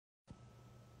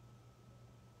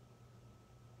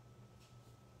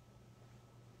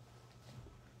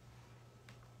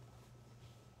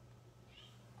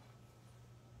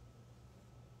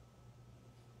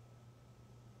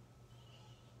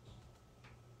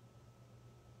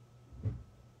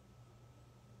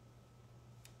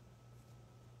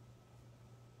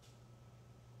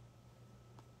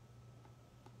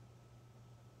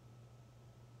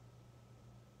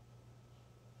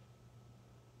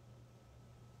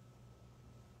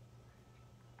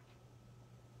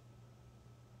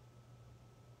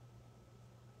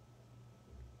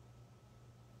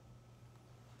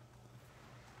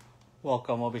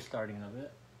Welcome, we'll be starting in a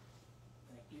bit.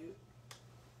 Thank you.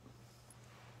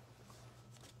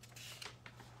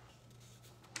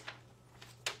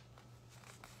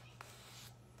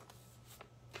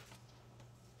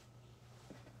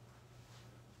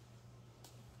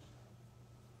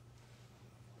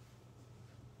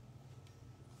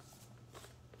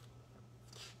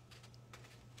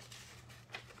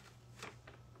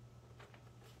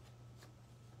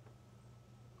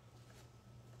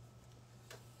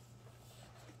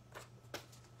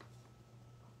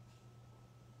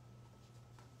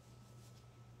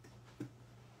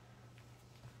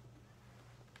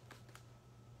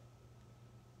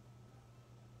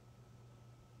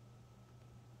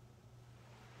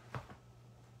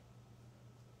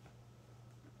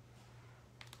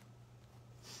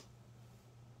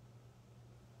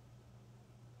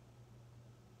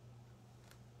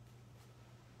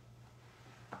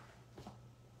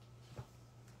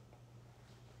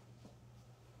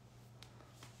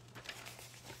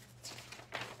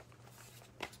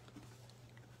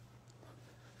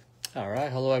 All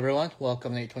right, hello everyone.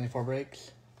 Welcome to 824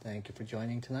 Breaks. Thank you for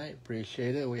joining tonight.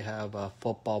 Appreciate it. We have a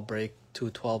football break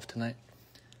 212 tonight.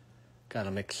 Got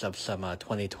a mix of some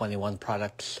 2021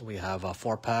 products. We have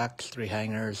 4 packs, 3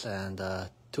 hangers, and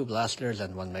 2 blasters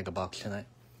and 1 mega box tonight.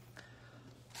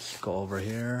 Let's go over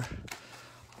here.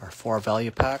 Our 4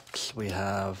 value packs. We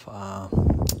have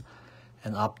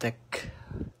an Optic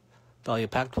value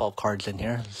pack, 12 cards in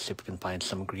here. Let's see if we can find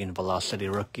some green velocity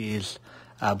rookies.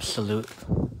 Absolute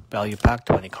value pack,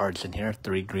 20 cards in here.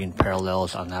 3 green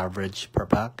parallels on average per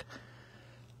pack.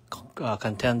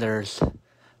 Contenders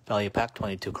value pack,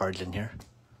 22 cards in here.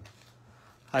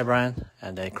 Hi Brian.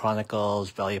 And a Chronicles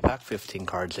value pack, 15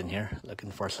 cards in here. Looking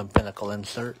for some pinnacle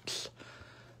inserts.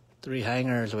 3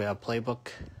 hangers. We have Playbook,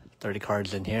 30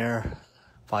 cards in here.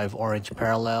 5 orange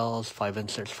parallels, 5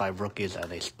 inserts, 5 rookies,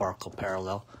 and a sparkle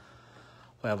parallel.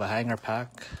 We have a hanger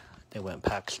pack. They went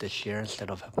packs this year instead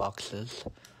of boxes.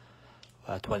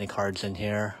 20 cards in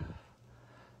here.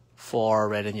 4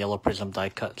 red and yellow Prizm die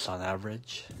cuts on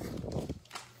average.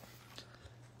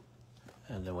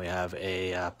 And then we have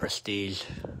a Prestige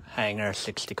hanger,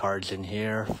 60 cards in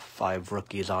here. 5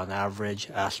 rookies on average.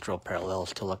 Astro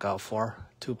parallels to look out for.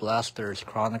 2 blasters,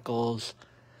 Chronicles.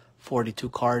 42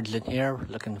 cards in here.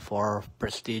 Looking for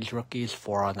Prestige rookies,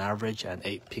 4 on average, and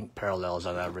 8 pink parallels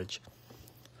on average.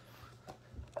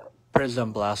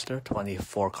 Prizm blaster,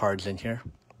 24 cards in here.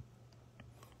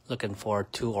 Looking for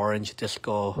 2 orange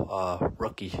disco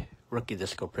rookie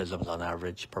disco prisms on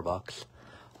average per box.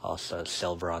 Also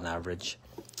silver on average.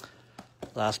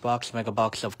 Last box, mega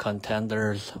box of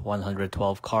Contenders,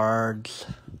 112 cards.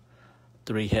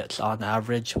 3 hits on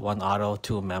average, 1 auto,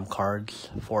 2 mem cards,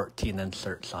 14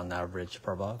 inserts on average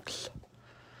per box.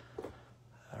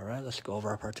 Alright, let's go over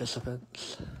our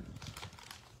participants.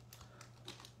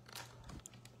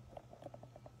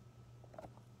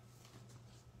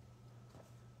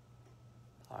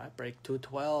 Alright, break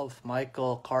 212.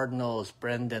 Michael Cardinals,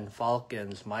 Brendan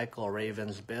Falcons, Michael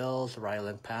Ravens Bills,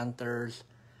 Rylan Panthers,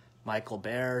 Michael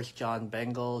Bears, John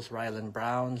Bengals, Rylan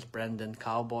Browns, Brendan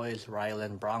Cowboys,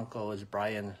 Rylan Broncos,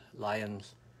 Brian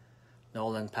Lions,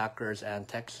 Nolan Packers and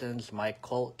Texans, Mike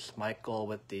Colts, Michael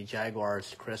with the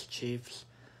Jaguars, Chris Chiefs,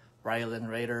 Rylan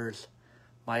Raiders,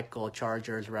 Michael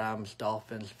Chargers, Rams,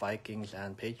 Dolphins, Vikings,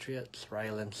 and Patriots,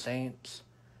 Rylan Saints,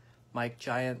 Mike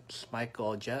Giants,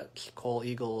 Michael Jets, Cole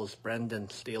Eagles, Brendan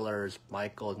Steelers,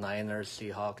 Michael Niners,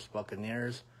 Seahawks,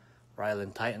 Buccaneers,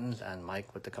 Rylan Titans, and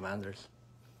Mike with the Commanders.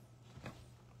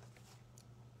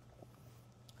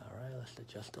 Alright, let's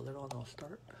adjust a little and I'll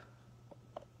start.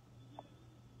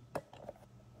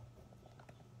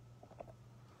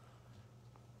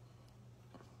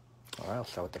 Alright, I'll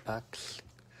start with the packs.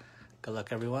 Good luck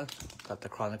everyone. Got the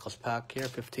Chronicles pack here,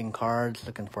 15 cards,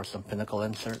 looking for some pinnacle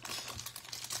inserts.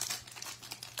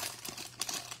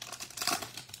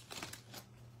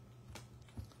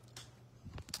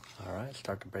 Alright,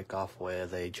 start to break off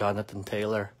with a Jonathan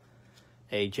Taylor,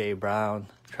 A.J. Brown,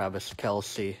 Travis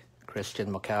Kelce,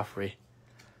 Christian McCaffrey,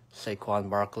 Saquon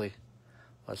Barkley.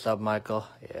 What's up, Michael?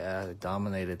 Yeah, they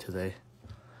dominated today.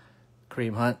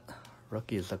 Kareem Hunt,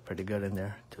 rookies look pretty good in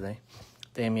there today.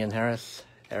 Damian Harris,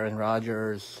 Aaron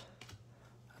Rodgers,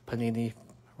 Panini,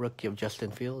 rookie of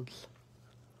Justin Fields.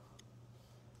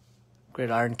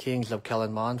 Gridiron Kings of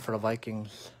Kellen Mond for the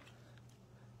Vikings.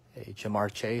 A Jamar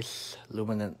Chase,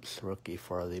 Luminance, rookie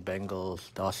for the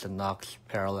Bengals. Dawson Knox,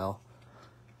 parallel.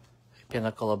 A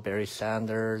Pinnacle of Barry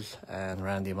Sanders and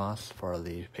Randy Moss for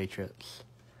the Patriots.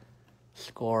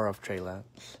 Score of Trey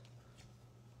Lance.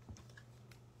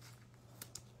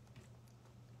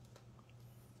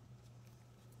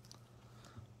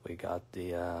 We got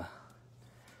the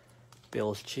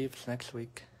Bills Chiefs next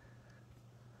week.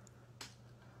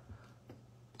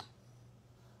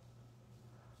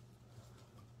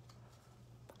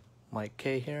 Mike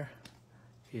K here.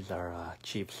 He's our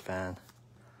Chiefs fan.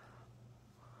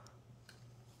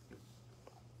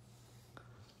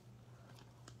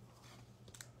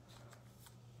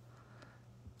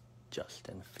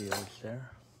 Justin Fields there.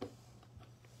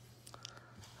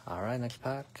 All right, next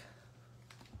pack.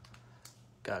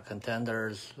 Got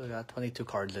Contenders. We got 22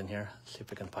 cards in here. Let's see if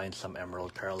we can find some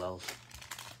Emerald parallels.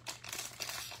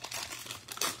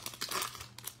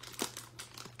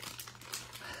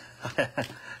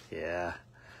 Yeah.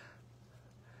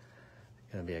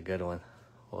 Gonna be a good one.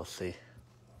 We'll see.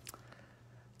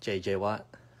 J.J. Watt,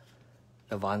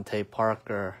 Devontae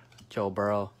Parker, Joe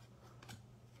Burrow,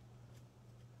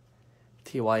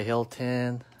 T.Y.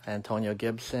 Hilton, Antonio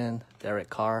Gibson, Derek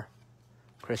Carr,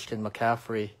 Christian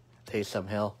McCaffrey, Taysom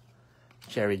Hill,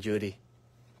 Jerry Jeudy,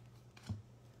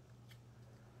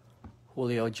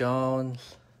 Julio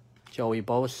Jones, Joey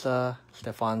Bosa,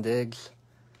 Stephon Diggs,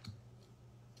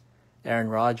 Aaron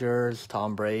Rodgers,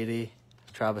 Tom Brady,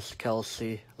 Travis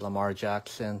Kelce, Lamar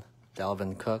Jackson,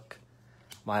 Dalvin Cook,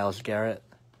 Myles Garrett,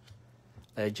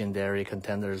 legendary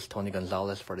Contenders, Tony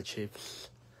Gonzalez for the Chiefs,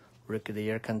 Rookie of the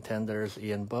Year Contenders,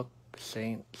 Ian Book,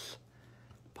 Saints,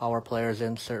 Power Players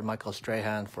insert, Michael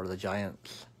Strahan for the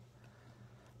Giants,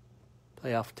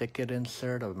 Playoff Ticket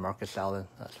insert of Marcus Allen,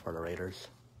 that's for the Raiders.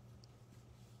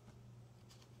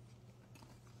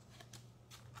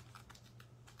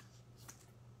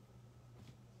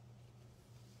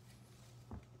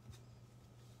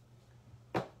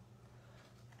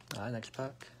 Alright, next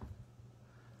pack.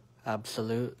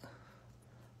 Absolute.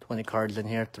 20 cards in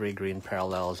here, 3 green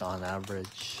parallels on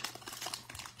average.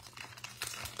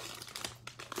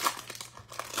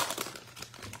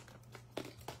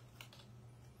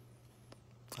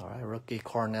 Alright, rookie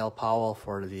Cornell Powell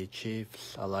for the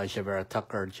Chiefs, Elijah Vera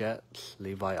Tucker, Jets,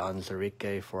 Levi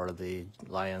Onwuzurike for the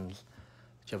Lions,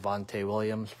 Javonte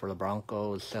Williams for the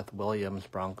Broncos, Seth Williams,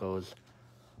 Broncos,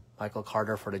 Michael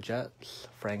Carter for the Jets,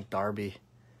 Frank Darby,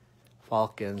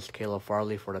 Falcons, Caleb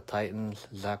Farley for the Titans,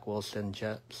 Zach Wilson,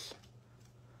 Jets,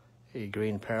 a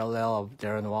green parallel of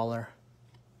Darren Waller,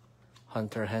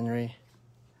 Hunter Henry,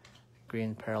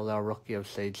 green parallel rookie of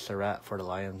Sage Surratt for the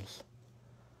Lions,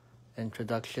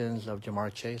 introductions of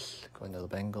Jamar Chase, going to the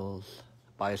Bengals,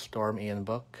 By Storm, Ian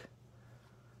Book,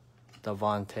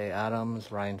 Devontae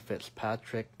Adams, Ryan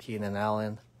Fitzpatrick, Keenan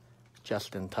Allen,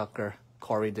 Justin Tucker,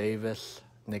 Corey Davis,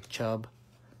 Nick Chubb,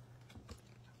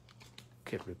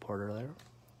 Kid Reporter there.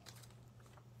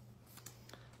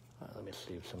 Let me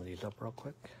sleeve some of these up real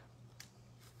quick.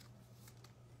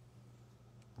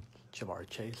 Jamar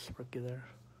Chase, rookie there.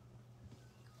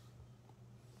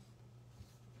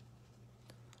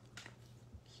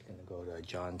 Just gonna go to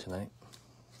John tonight.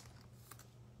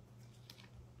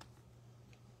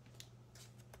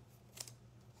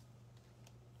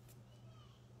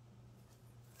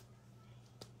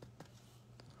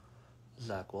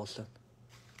 Zach Wilson.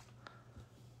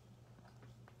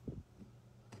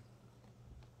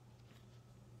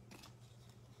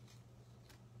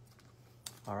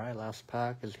 All right, last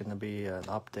pack is going to be an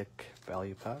Optic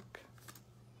value pack.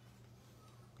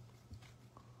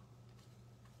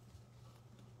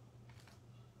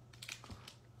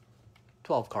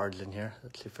 $12 cards in here.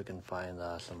 Let's see if we can find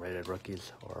some rated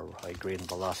rookies or high green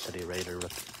velocity rated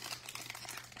rookies.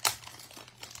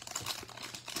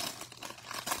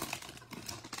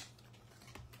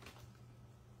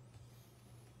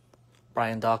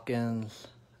 Brian Dawkins,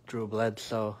 Drew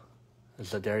Bledsoe,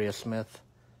 Zadarius Smith,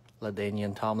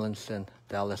 LaDainian Tomlinson,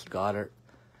 Dallas Goedert,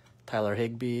 Tyler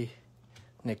Higbee,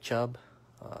 Nick Chubb.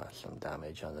 Some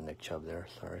damage on the Nick Chubb there,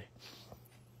 sorry.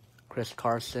 Chris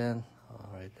Carson,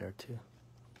 right there too.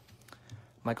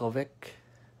 Michael Vick,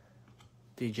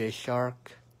 DJ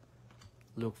Shark,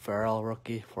 Luke Farrell,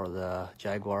 rookie for the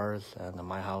Jaguars, and the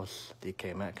My House,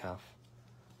 DK Metcalf.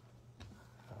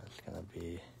 It's going to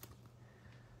be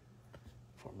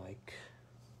for Mike.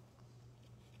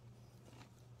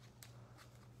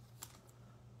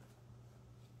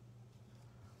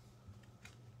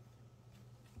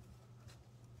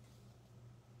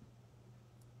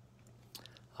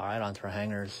 All right, on to our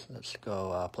hangers. Let's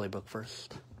go Playbook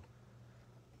first.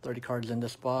 30 cards in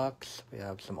this box. We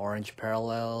have some orange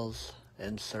parallels,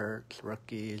 inserts,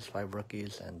 rookies, 5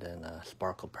 rookies, and then a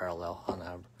sparkle parallel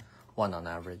on one on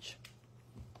average.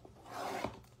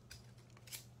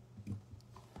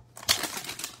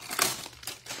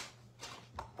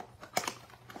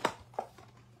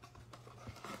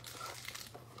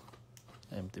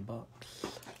 Empty box.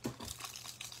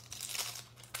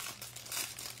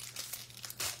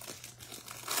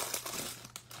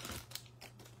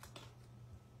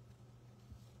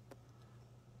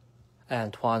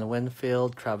 Antoine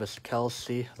Winfield, Travis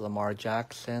Kelce, Lamar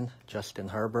Jackson, Justin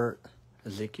Herbert,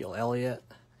 Ezekiel Elliott,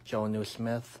 Jonnu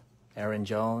Smith, Aaron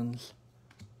Jones,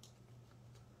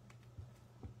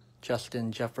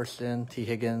 Justin Jefferson, T.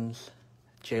 Higgins,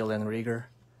 Jalen Reagor,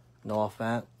 Noah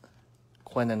Fant,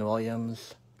 Quinnen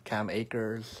Williams, Cam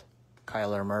Akers,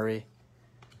 Kyler Murray.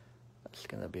 That's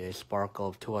going to be a sparkle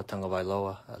of Tua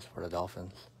Tagovailoa as for the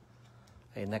Dolphins.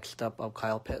 A next up of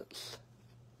Kyle Pitts.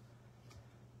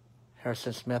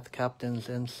 Harrison Smith, captain's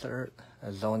insert.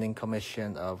 A zoning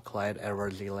commission of Clyde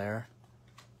Edwards-Helaire.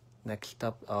 Next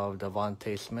up of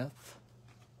Devontae Smith.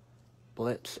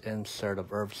 Blitz insert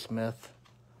of Irv Smith.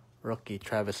 Rookie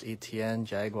Travis Etienne,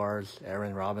 Jaguars.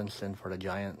 Aaron Robinson for the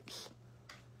Giants.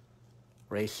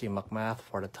 Racey McMath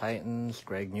for the Titans.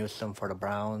 Greg Newsome for the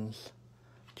Browns.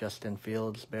 Justin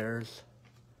Fields, Bears.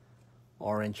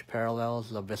 Orange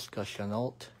parallels, Laviska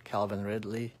Shenault, Calvin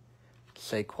Ridley,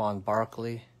 Saquon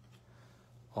Barkley.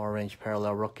 Orange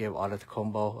parallel rookie of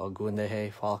Adetokunbo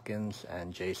Ogundehe, Falcons,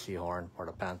 and J.C. Horn for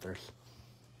the Panthers.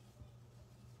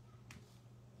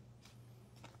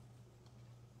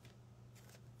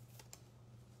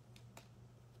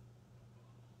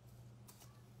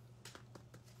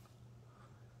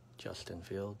 Justin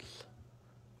Fields.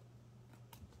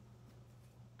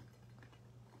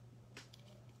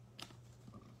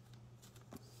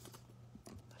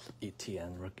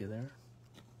 ETN rookie there.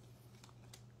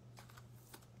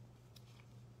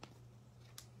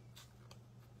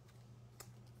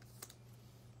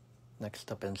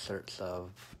 Next up, inserts of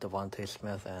Devontae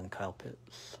Smith and Kyle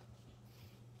Pitts.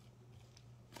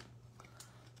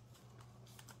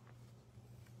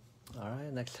 All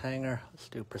right, next hanger. Let's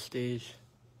do Prestige.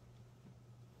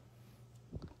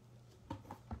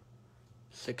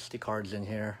 60 cards in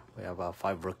here. We have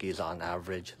 5 rookies on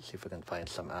average. Let's see if we can find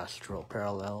some Astro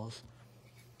parallels.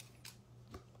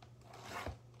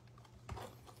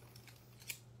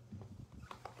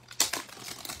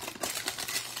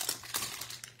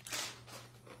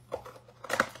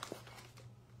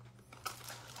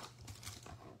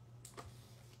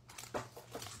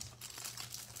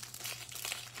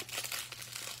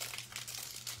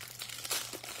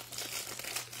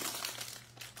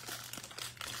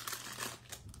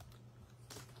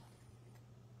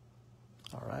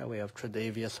 All right, we have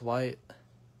Tre'Davious White,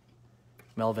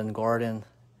 Melvin Gordon,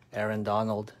 Aaron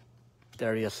Donald,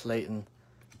 Darius Slayton,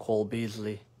 Cole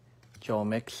Beasley, Joe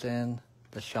Mixon,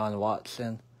 Deshaun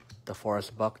Watson,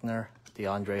 DeForest Buckner,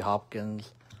 DeAndre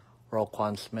Hopkins,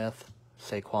 Roquan Smith,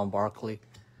 Saquon Barkley,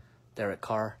 Derek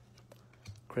Carr,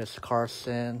 Chris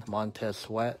Carson, Montez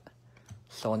Sweat,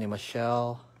 Sony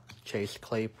Michel, Chase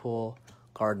Claypool,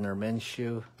 Gardner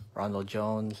Minshew, Ronald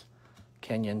Jones,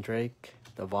 Kenyon Drake,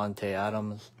 Devontae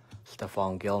Adams,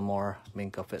 Stephon Gilmore,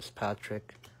 Minka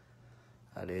Fitzpatrick.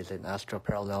 That is an Astro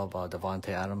parallel of Devontae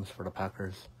Adams for the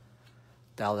Packers.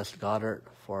 Dallas Goedert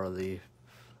for the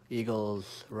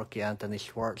Eagles. Rookie Anthony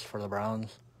Schwartz for the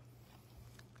Browns.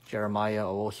 Jeremiah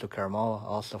Owusu-Koramoah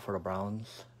also for the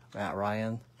Browns. Matt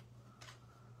Ryan.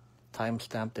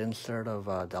 Time-stamped insert of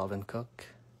Dalvin Cook.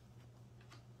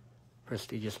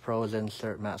 Prestigious Pros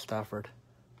insert Matt Stafford.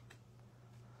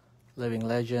 Living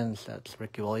Legends, that's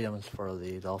Ricky Williams for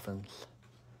the Dolphins.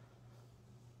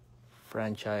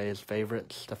 Franchise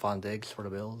favorites, Stephon Diggs for the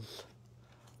Bills.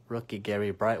 Rookie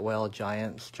Gary Brightwell,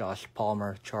 Giants. Josh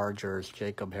Palmer, Chargers.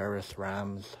 Jacob Harris,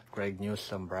 Rams. Greg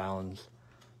Newsome, Browns.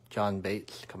 John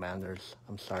Bates, Commanders.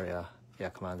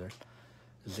 Commanders.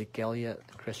 Zeke Elliott,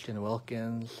 Christian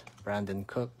Wilkins, Brandon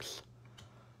Cooks,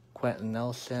 Quentin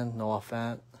Nelson, Noah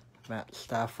Fant, Matt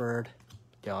Stafford,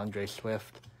 DeAndre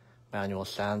Swift, Manuel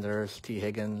Sanders, T.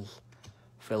 Higgins,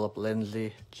 Philip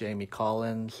Lindsay, Jamie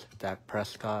Collins, Dak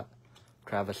Prescott,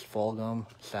 Travis Fulgham,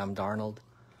 Sam Darnold,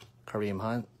 Kareem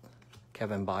Hunt,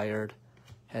 Kevin Byard,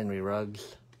 Henry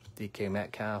Ruggs, DK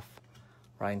Metcalf,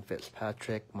 Ryan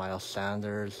Fitzpatrick, Miles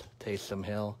Sanders, Taysom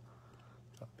Hill.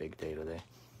 A big day today.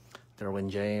 Derwin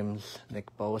James, Nick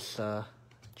Bosa,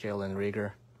 Jalen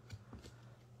Reagor.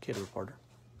 Kid Reporter.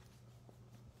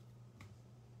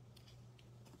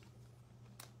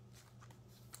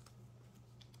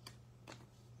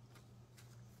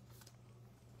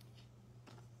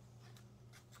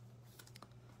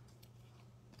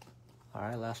 All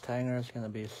right, last hanger is going to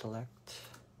be select.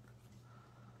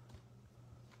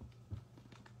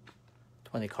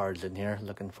 20 cards in here,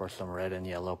 looking for some red and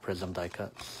yellow Prizm die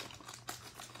cuts.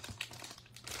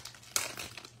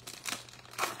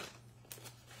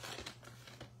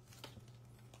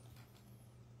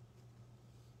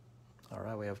 All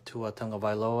right, we have Tua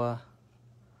Tagovailoa,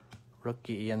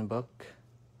 rookie Ian Book,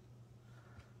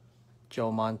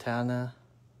 Joe Montana,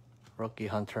 rookie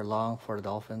Hunter Long for the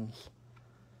Dolphins,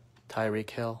 Tyreek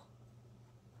Hill.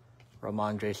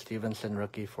 Ramondre Stevenson,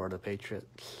 rookie for the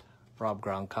Patriots. Rob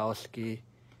Gronkowski.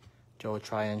 Joe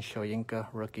Tryon Shoyinka,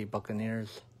 rookie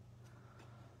Buccaneers.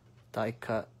 Die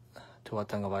cut Tua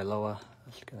Tagovailoa.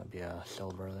 That's going to be a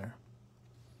silver there.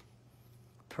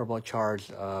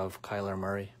 Turbocharged of Kyler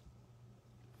Murray.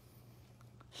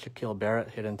 Shaquille Barrett,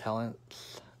 hidden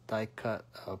talents. Die cut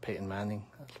of Peyton Manning.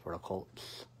 That's for the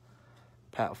Colts.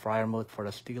 Pat Freiermuth for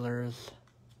the Steelers.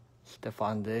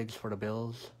 Stephon Diggs for the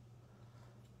Bills.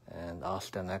 And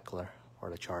Austin Eckler for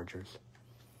the Chargers.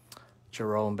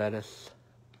 Jerome Bettis.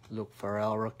 Luke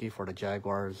Farrell, rookie for the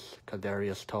Jaguars.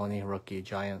 Kadarius Toney, rookie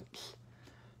Giants.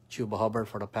 Chuba Hubbard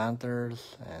for the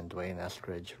Panthers. And Dwayne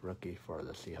Eskridge, rookie for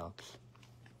the Seahawks.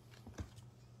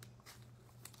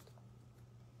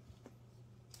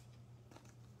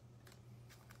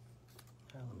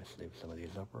 Let me sleeve some of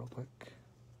these up real quick.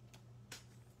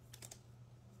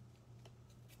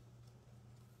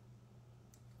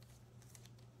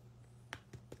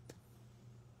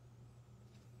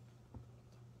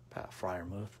 Pat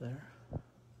Freiermuth there.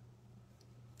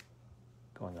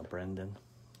 Going to Brendan.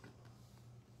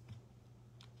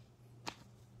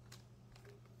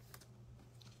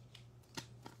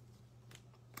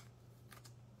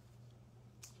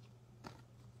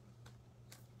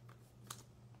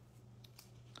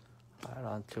 Right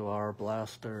on to our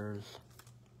blasters.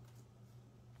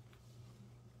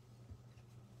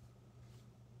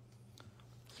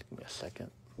 Just give me a second.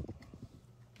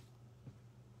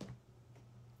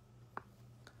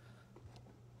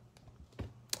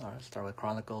 All right, start with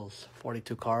Chronicles.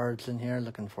 42 cards in here,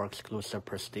 looking for exclusive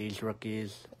prestige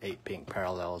rookies, 8 pink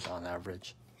parallels on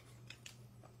average.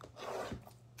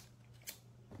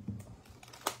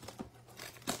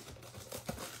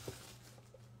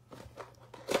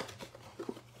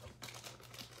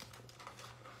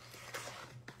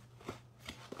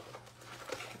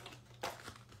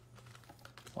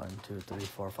 One, 2, 3,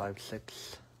 4, 5,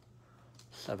 6,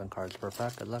 7 cards per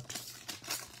pack. Good luck.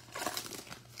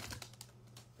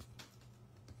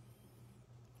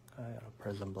 I got a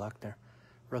Prizm black there.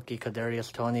 Rookie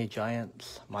Kadarius Toney,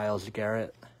 Giants. Myles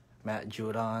Garrett, Matt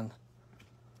Judon.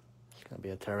 It's going to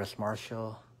be a Terrace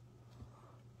Marshall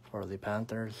for the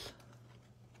Panthers.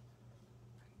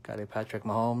 Got a Patrick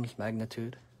Mahomes,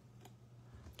 Magnitude.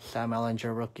 Sam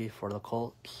Ellinger, rookie for the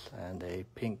Colts. And a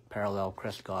pink parallel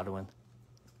Chris Godwin.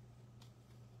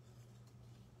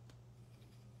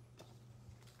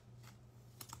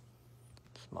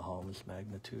 It's Mahomes,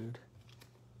 Magnitude.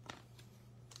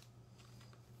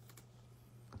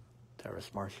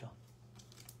 Terrace Marshall.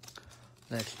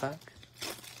 Next pack.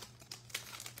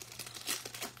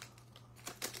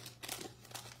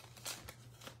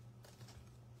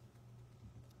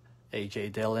 A.J.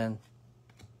 Dillon,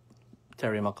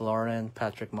 Terry McLaurin,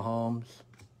 Patrick Mahomes,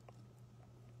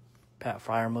 Pat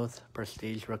Freiermuth,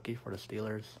 Prestige rookie for the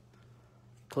Steelers.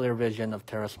 Clear vision of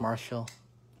Terrace Marshall,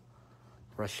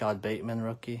 Rashad Bateman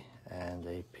rookie, and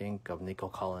a pink of Nico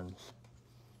Collins.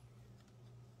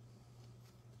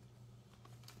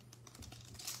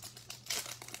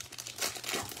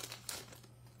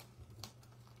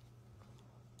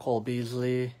 Cole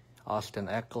Beasley, Austin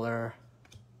Eckler,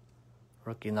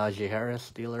 rookie Najee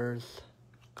Harris, Steelers.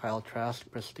 Kyle Trask,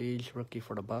 Prestige, rookie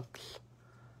for the Bucks.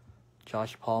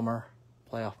 Josh Palmer,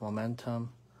 playoff momentum.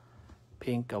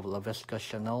 Pink of LaVisca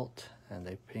Chenault, and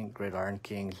a pink Gridiron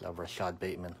Kings of Rashad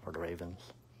Bateman for the Ravens.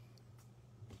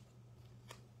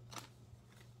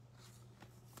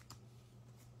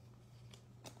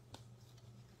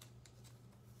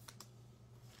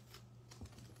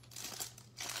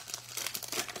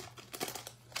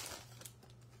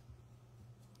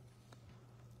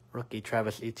 Rookie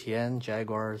Travis Etienne,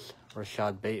 Jaguars.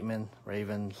 Rashad Bateman,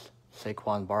 Ravens.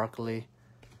 Saquon Barkley,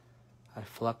 a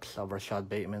flux of Rashad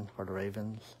Bateman for the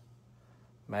Ravens.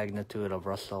 Magnitude of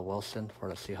Russell Wilson for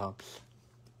the Seahawks.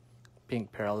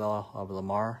 Pink parallel of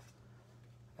Lamar.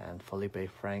 And Felipe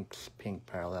Franks, pink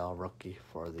parallel rookie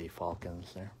for the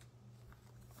Falcons there.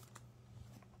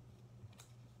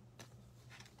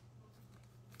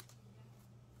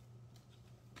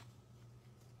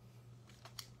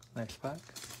 Next pack.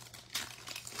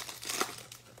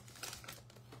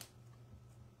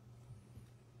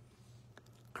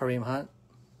 Kareem Hunt,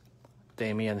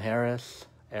 Damian Harris,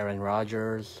 Aaron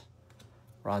Rodgers,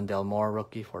 Rondell Moore,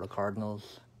 rookie for the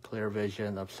Cardinals. Clear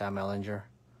vision of Sam Ellinger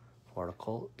for the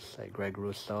Colts. A Greg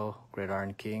Rousseau,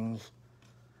 Gridiron Kings.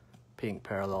 Pink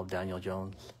parallel of Daniel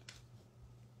Jones.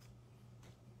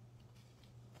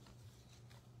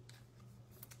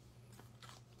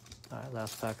 All right,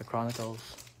 last pack of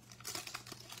Chronicles.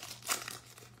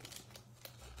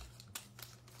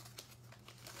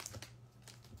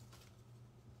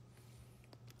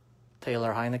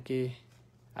 Taylor Heineke,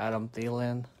 Adam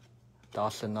Thielen,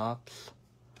 Dawson Knox,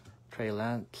 Trey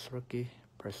Lance, rookie,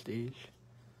 prestige.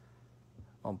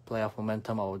 On playoff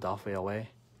momentum of Odafe away.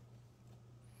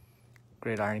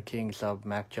 Great Iron Kings of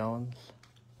Mac Jones.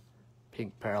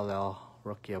 Pink parallel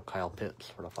rookie of Kyle Pitts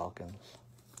for the Falcons.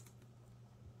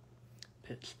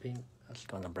 Pitts pink. That's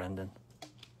going to Brendan.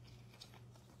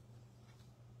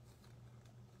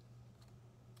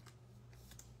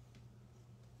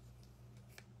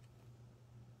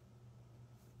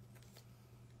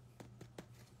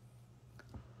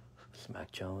 It's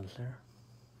Mac Jones there.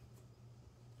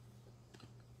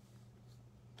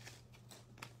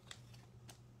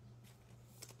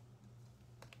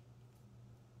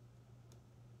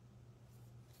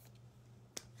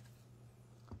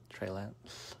 Trey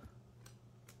Lance.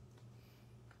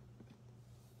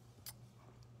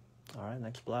 Alright,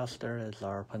 next blaster is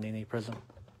our Panini Prizm.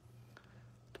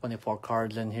 24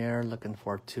 cards in here, looking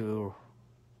for 2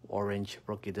 orange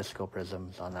rookie disco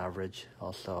Prizms on average.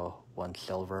 Also 1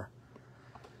 silver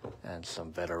and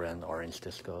some veteran orange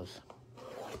discos.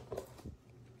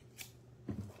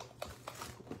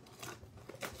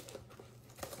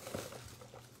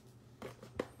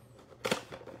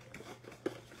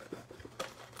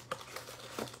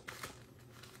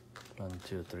 One,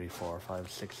 2, 3, 4,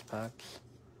 5, 6 packs.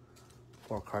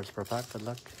 4 cards per pack. Good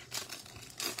luck.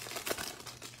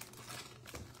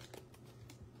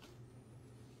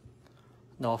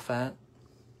 Noah Fant.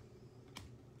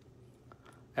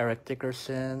 Eric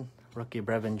Dickerson. Rookie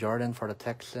Brevin Jordan for the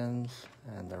Texans.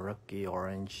 And the rookie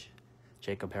orange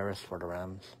Jacob Harris for the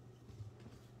Rams.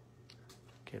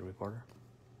 Okay, reporter.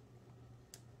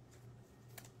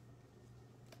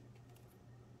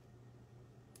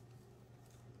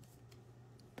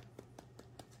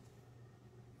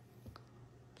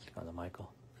 On to Michael.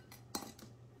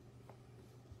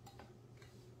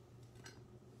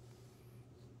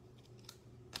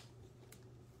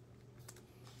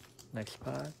 Next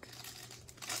pack.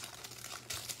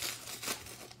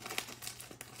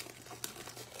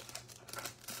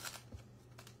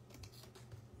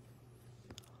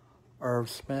 Irv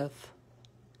Smith,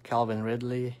 Calvin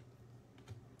Ridley,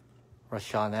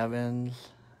 Rashawn Evans,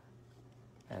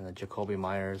 and the Jacoby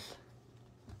Myers,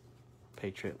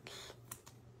 Patriots.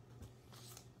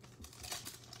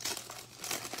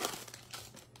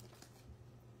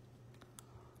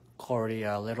 Corey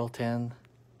Littleton,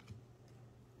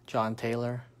 John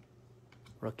Taylor,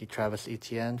 rookie Travis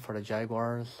Etienne for the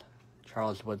Jaguars,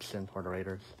 Charles Woodson for the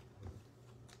Raiders.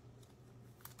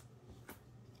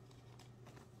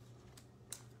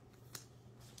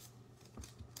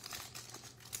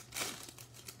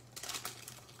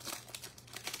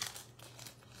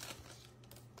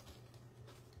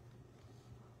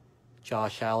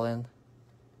 Josh Allen,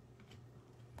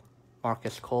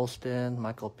 Marcus Colston,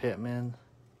 Michael Pittman.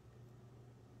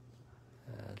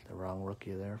 The wrong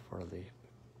rookie there for the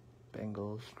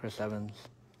Bengals. Chris Evans.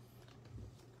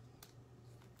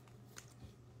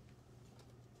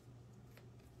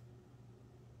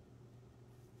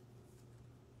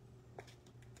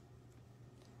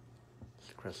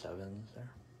 It's Chris Evans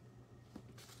there.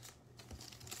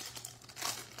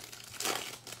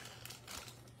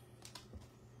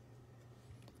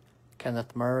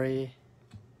 Kenneth Murray,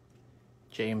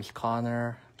 James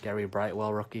Conner, Gary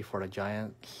Brightwell, rookie for the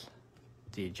Giants,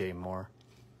 DJ Moore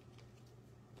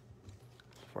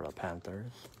for the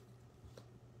Panthers.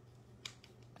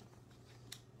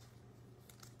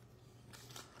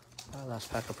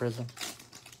 Last pack of Prizm.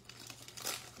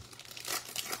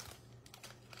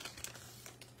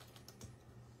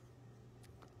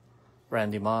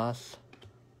 Randy Moss,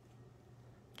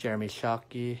 Jeremy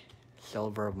Shockey,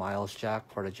 silver of Miles Jack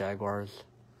for the Jaguars.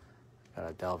 Got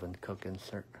a Dalvin Cook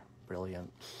insert.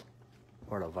 Brilliance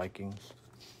for the Vikings.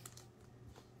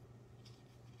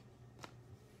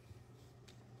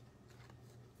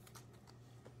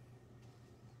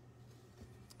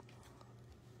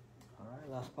 Alright,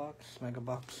 last box, mega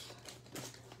box.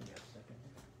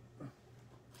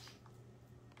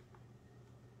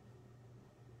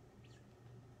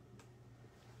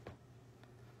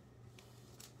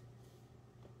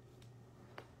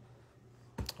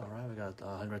 Alright, we got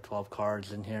 112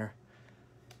 cards in here.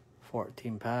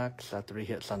 14 packs, 3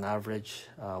 hits on average,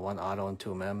 1 auto and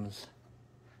 2 mems,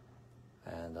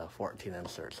 and 14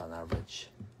 inserts on average.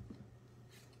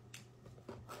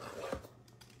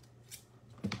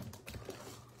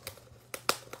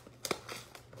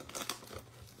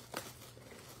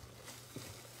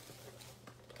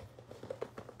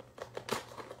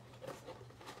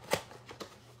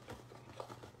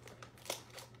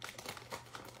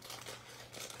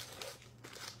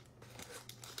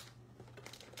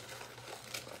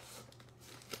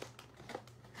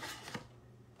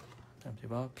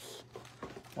 bucks.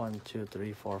 1, 2,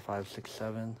 3, 4, 5, 6,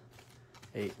 7,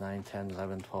 8, 9, 10,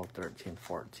 11, 12, 13,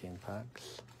 14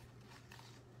 packs.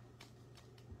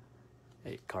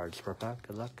 8 cards per pack.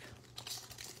 Good luck.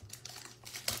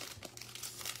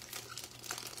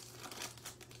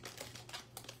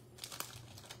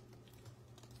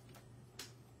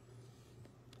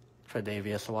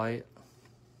 Tre'Davious White,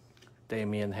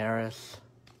 Damian Harris,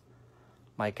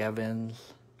 Mike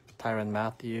Evans, Tyrann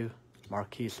Mathieu,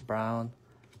 Marquise Brown,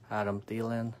 Adam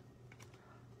Thielen.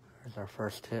 There's our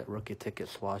first hit, rookie ticket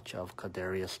swatch of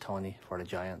Kadarius Toney for the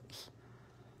Giants.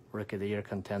 Rookie of the Year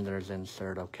Contenders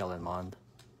insert of Kellen Mond.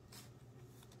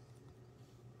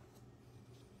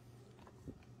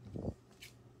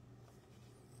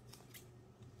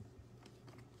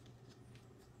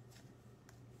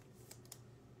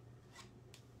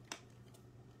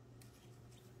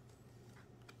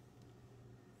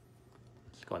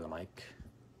 Let's go on the mic.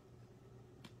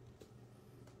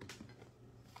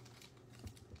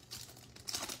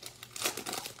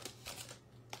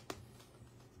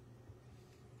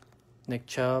 Nick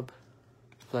Chubb,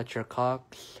 Fletcher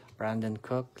Cox, Brandon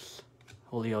Cooks,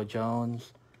 Julio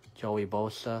Jones, Joey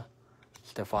Bosa,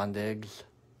 Stephon Diggs,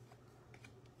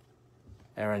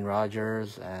 Aaron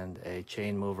Rodgers, and a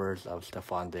chain movers of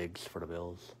Stephon Diggs for the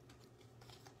Bills.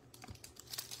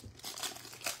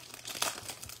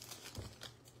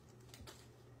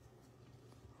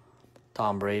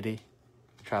 Tom Brady,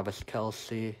 Travis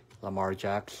Kelce, Lamar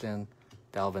Jackson,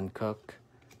 Dalvin Cook,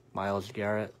 Myles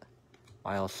Garrett,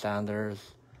 Miles Sanders,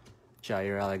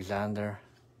 Jair Alexander,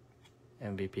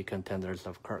 MVP contenders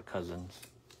of Kirk Cousins.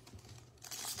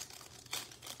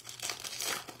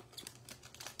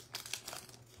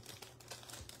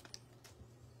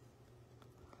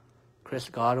 Chris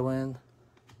Godwin,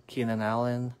 Keenan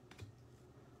Allen,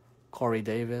 Corey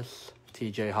Davis,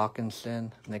 TJ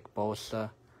Hawkinson, Nick Bosa,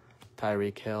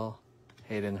 Tyreek Hill,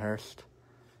 Hayden Hurst,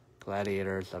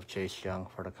 Gladiators of Chase Young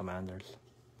for the Commanders.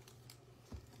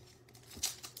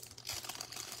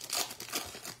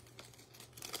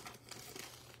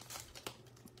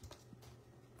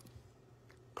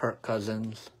 Kirk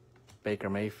Cousins, Baker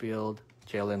Mayfield,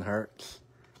 Jalen Hurts,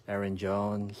 Aaron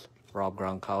Jones, Rob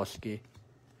Gronkowski,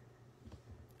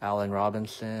 Allen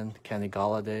Robinson, Kenny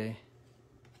Golladay,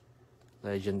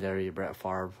 legendary Brett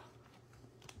Favre.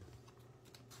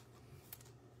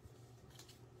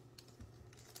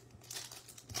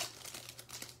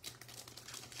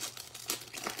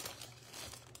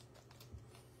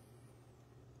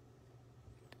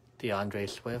 DeAndre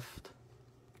Swift,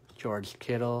 George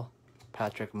Kittle,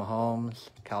 Patrick Mahomes,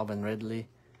 Calvin Ridley,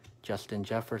 Justin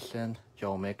Jefferson,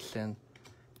 Joe Mixon,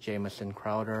 Jamison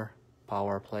Crowder,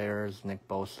 power players, Nick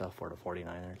Bosa for the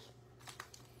 49ers.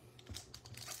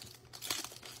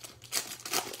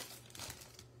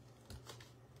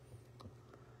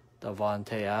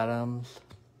 Davante Adams,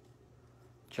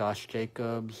 Josh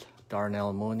Jacobs,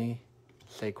 Darnell Mooney,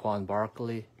 Saquon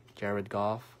Barkley, Jared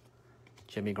Goff,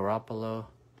 Jimmy Garoppolo,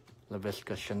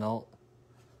 Laviska Shenault,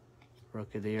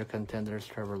 Rookie of the Year contenders,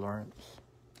 Trevor Lawrence.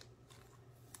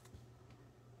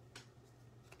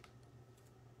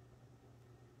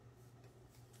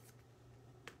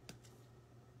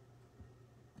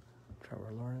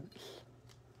 Trevor Lawrence.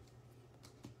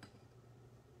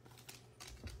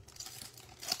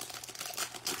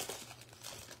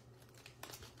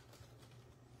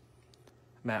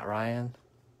 Matt Ryan,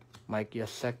 Mike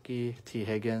Gesicki, T.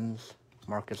 Higgins,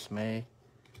 Marcus May,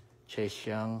 Chase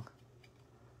Young,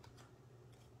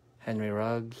 Henry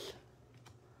Ruggs.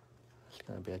 It's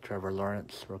going to be a Trevor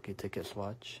Lawrence rookie ticket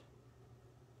swatch.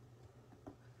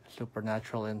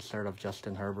 Supernatural insert of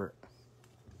Justin Herbert.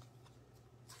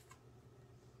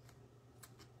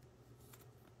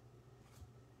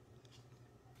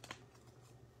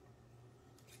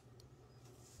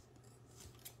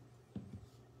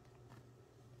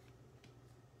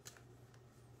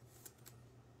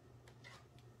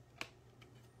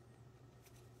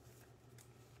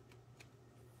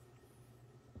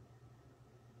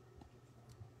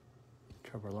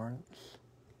 Trevor Lawrence.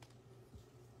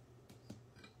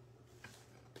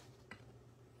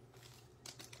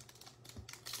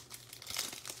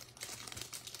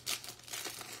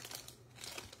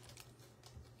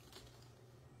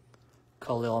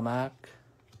 Khalil Mack,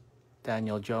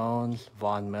 Daniel Jones,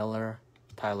 Von Miller,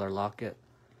 Tyler Lockett,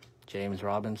 James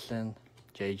Robinson,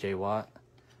 J.J. Watt,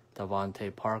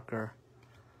 Devontae Parker.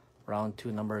 Round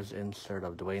 2 numbers insert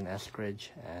of Dwayne Eskridge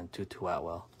and Tutu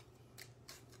Atwell.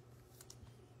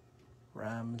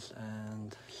 Rams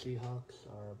and Seahawks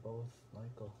are both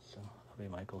Michael, so that'll be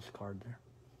Michael's card there.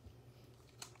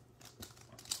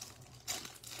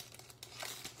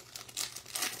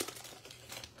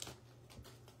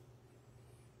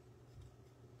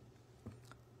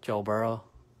 Joe Burrow,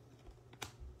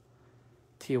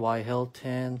 T.Y.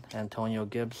 Hilton, Antonio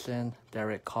Gibson,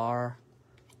 Derek Carr,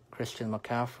 Christian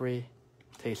McCaffrey,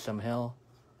 Taysom Hill,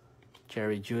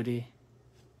 Jerry Jeudy,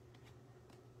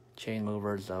 chain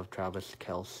movers of Travis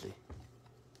Kelce.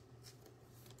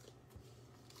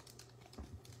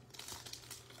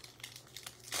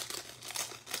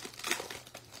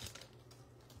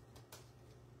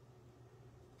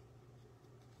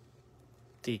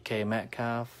 DK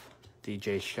Metcalf,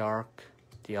 DJ Shark,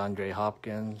 DeAndre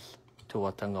Hopkins,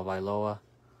 Tua Tagovailoa,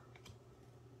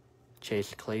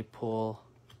 Chase Claypool,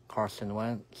 Carson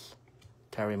Wentz,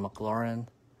 Terry McLaurin,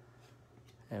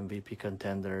 MVP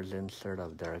Contenders insert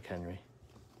of Derrick Henry.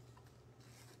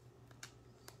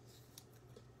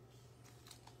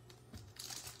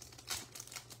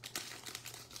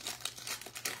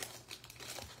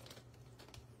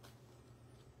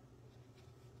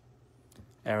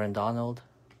 Aaron Donald,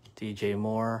 DJ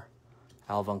Moore,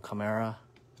 Alvin Kamara,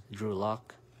 Drew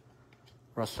Lock,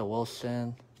 Russell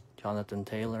Wilson, Jonathan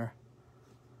Taylor,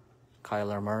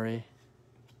 Kyler Murray,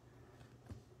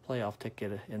 playoff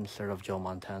ticket insert of Joe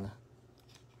Montana.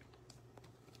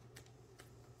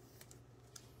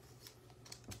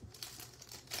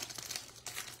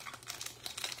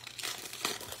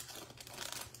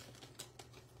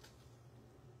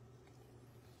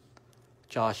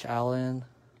 Josh Allen,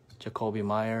 Jacoby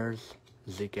Myers,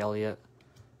 Zeke Elliott,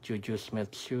 Juju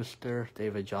Smith-Schuster,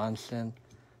 David Johnson,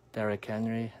 Derrick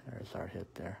Henry. There's our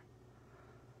hit there.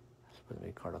 That's what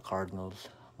we call the Cardinals.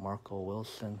 Marco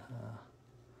Wilson,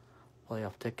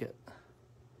 playoff ticket.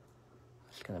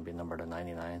 It's going to be number to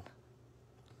 99.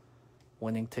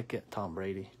 Winning ticket, Tom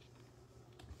Brady.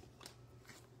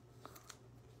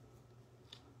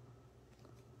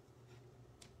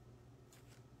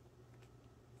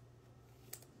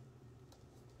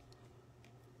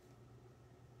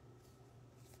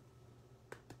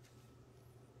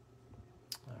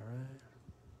 All right.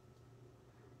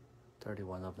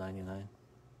 31 of 99.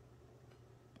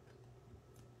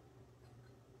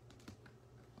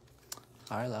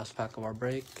 All right, last pack of our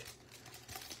break.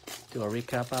 Do a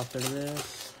recap after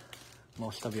this.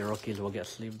 Most of your rookies will get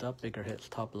sleeved up, bigger hits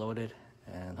top loaded,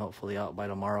 and hopefully out by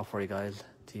tomorrow for you guys.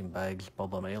 Team bags,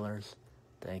 Bubba mailers.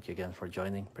 Thank you again for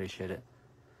joining. Appreciate it.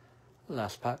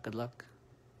 Last pack, good luck.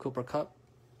 Cooper Kupp,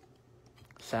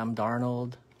 Sam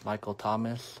Darnold, Michael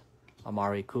Thomas,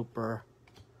 Amari Cooper,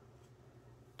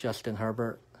 Justin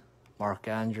Herbert, Mark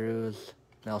Andrews,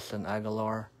 Nelson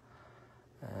Aguilar,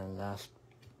 and last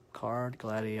card,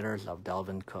 Gladiators of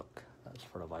Dalvin Cook. That's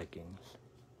for the Vikings.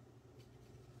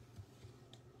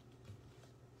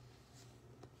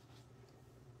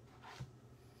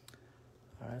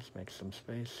 All right, let's make some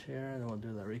space here, then we'll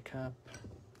do the recap.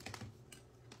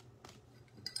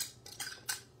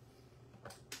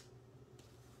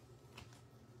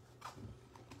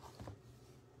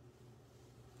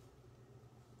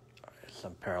 All right,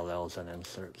 some parallels and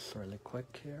inserts really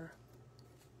quick here.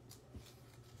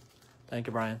 Thank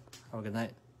you, Brian. Have a good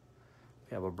night.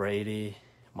 We have a Brady,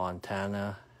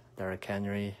 Montana, Derrick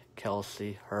Henry,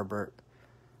 Kelce, Herbert,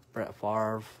 Brett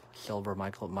Favre, Silver,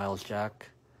 Miles Jack,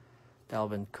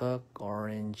 Dalvin Cook,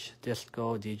 Orange,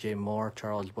 Disco, DJ Moore,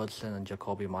 Charles Woodson, and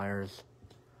Jacoby Myers.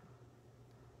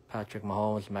 Patrick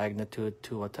Mahomes, Magnitude,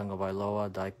 Tua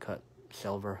Tagovailoa, Die Cut,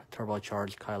 Silver,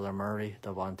 Turbocharged, Kyler Murray,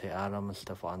 Devontae Adams,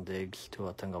 Stephon Diggs,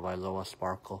 Tua Tagovailoa,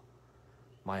 Sparkle,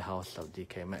 My House of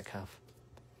DK Metcalf.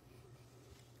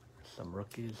 Some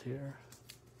rookies here.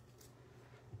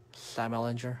 Sam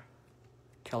Ellinger,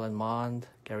 Kellen Mond,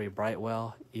 Gary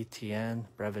Brightwell, ETN,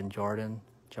 Brevin Jordan,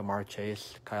 Jamar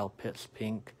Chase, Kyle Pitts,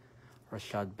 Pink,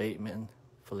 Rashad Bateman,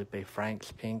 Felipe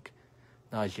Franks, Pink,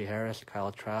 Najee Harris,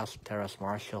 Kyle Trask, Terrace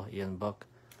Marshall, Ian Book,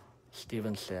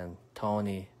 Stevenson,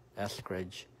 Tony,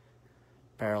 Eskridge.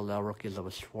 Parallel rookies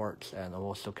of Schwartz and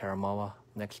Owosu Karamoa.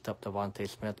 Next up, Devontae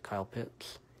Smith, Kyle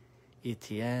Pitts,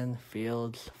 ETN,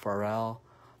 Fields, Farrell,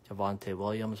 Javonte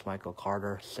Williams, Michael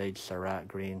Carter, Sage Surratt,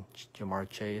 Green, Jamar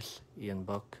Chase, Ian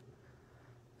Book,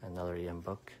 another Ian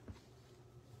Book.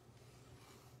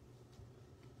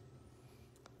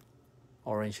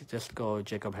 Orange Disco,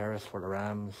 Jacob Harris for the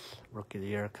Rams, Rookie of the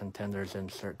Year, Contenders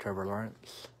insert Trevor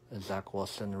Lawrence, Zach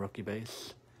Wilson, Rookie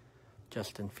base,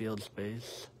 Justin Fields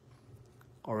base.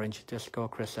 Orange Disco,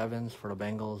 Chris Evans for the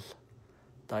Bengals,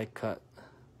 Die Cut,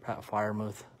 Pat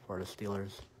Freiermuth for the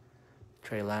Steelers,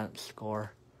 Trey Lance,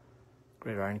 Score,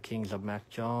 Gridiron Kings of Mac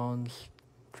Jones,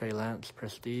 Trey Lance,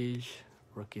 Prestige,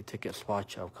 Rookie Ticket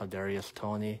Swatch of Kadarius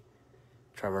Toney,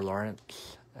 Trevor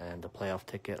Lawrence, and the playoff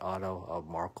ticket auto of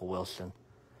Marco Wilson,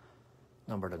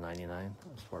 number to 99.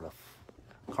 That's for the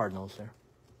Cardinals there.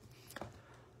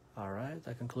 All right,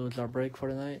 that concludes our break for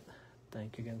tonight.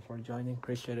 Thank you again for joining.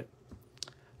 Appreciate it.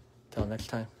 Till next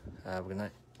time. Have a good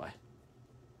night. Bye.